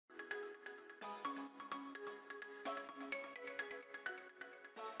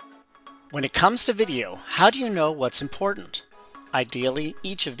When it comes to video, how do you know what's important? Ideally,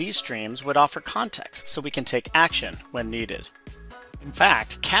 each of these streams would offer context so we can take action when needed. In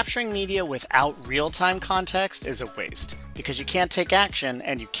fact, capturing media without real-time context is a waste because you can't take action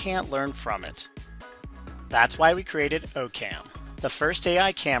and you can't learn from it. That's why we created OCam, the first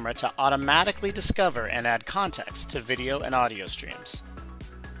AI camera to automatically discover and add context to video and audio streams.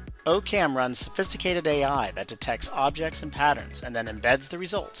 OCam runs sophisticated AI that detects objects and patterns and then embeds the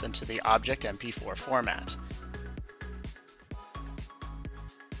results into the object MP4 format.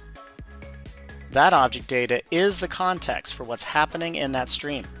 That object data is the context for what's happening in that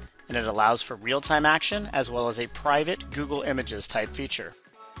stream, and it allows for real-time action as well as a private Google Images type feature.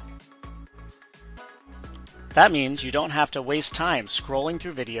 That means you don't have to waste time scrolling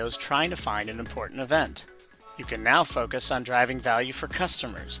through videos trying to find an important event. You can now focus on driving value for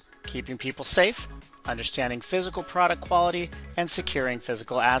customers, keeping people safe, understanding physical product quality, and securing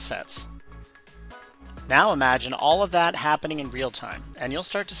physical assets. Now imagine all of that happening in real time, and you'll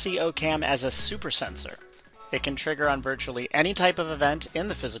start to see OCam as a super sensor. It can trigger on virtually any type of event in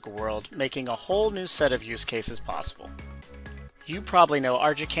the physical world, making a whole new set of use cases possible. You probably know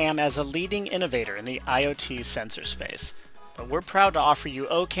OCam as a leading innovator in the IoT sensor space, but we're proud to offer you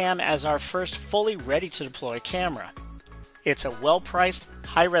OCam as our first fully ready-to-deploy camera. It's a well-priced,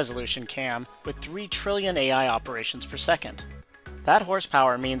 high-resolution cam with 3 trillion AI operations per second. That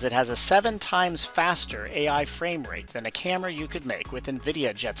horsepower means it has a 7 times faster AI frame rate than a camera you could make with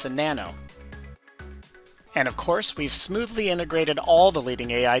NVIDIA Jetson Nano. And of course, we've smoothly integrated all the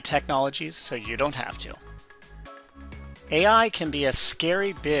leading AI technologies so you don't have to. AI can be a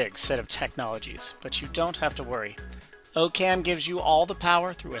scary big set of technologies, but you don't have to worry. OCam gives you all the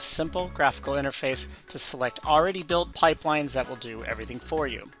power through a simple graphical interface to select already built pipelines that will do everything for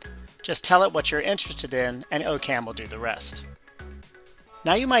you. Just tell it what you're interested in and OCam will do the rest.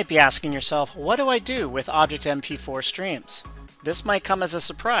 Now you might be asking yourself, what do I do with Object MP4 streams? This might come as a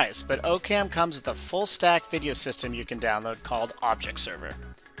surprise, but OCam comes with a full stack video system you can download called Object Server.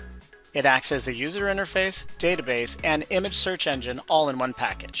 It acts as the user interface, database, and image search engine all in one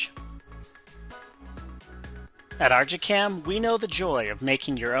package. At OCam, we know the joy of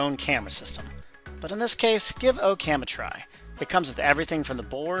making your own camera system. But in this case, give OCam a try. It comes with everything from the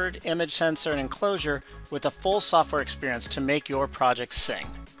board, image sensor, and enclosure with a full software experience to make your project sing.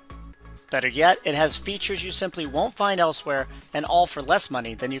 Better yet, it has features you simply won't find elsewhere and all for less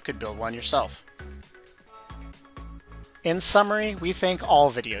money than you could build one yourself. In summary, we think all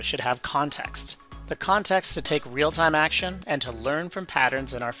video should have context. The context to take real-time action and to learn from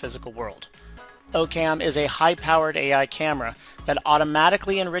patterns in our physical world. OCam is a high-powered AI camera that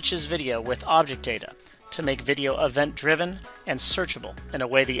automatically enriches video with object data to make video event-driven and searchable in a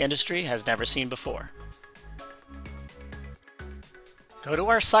way the industry has never seen before. Go to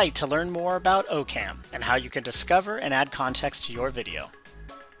our site to learn more about OCam and how you can discover and add context to your video.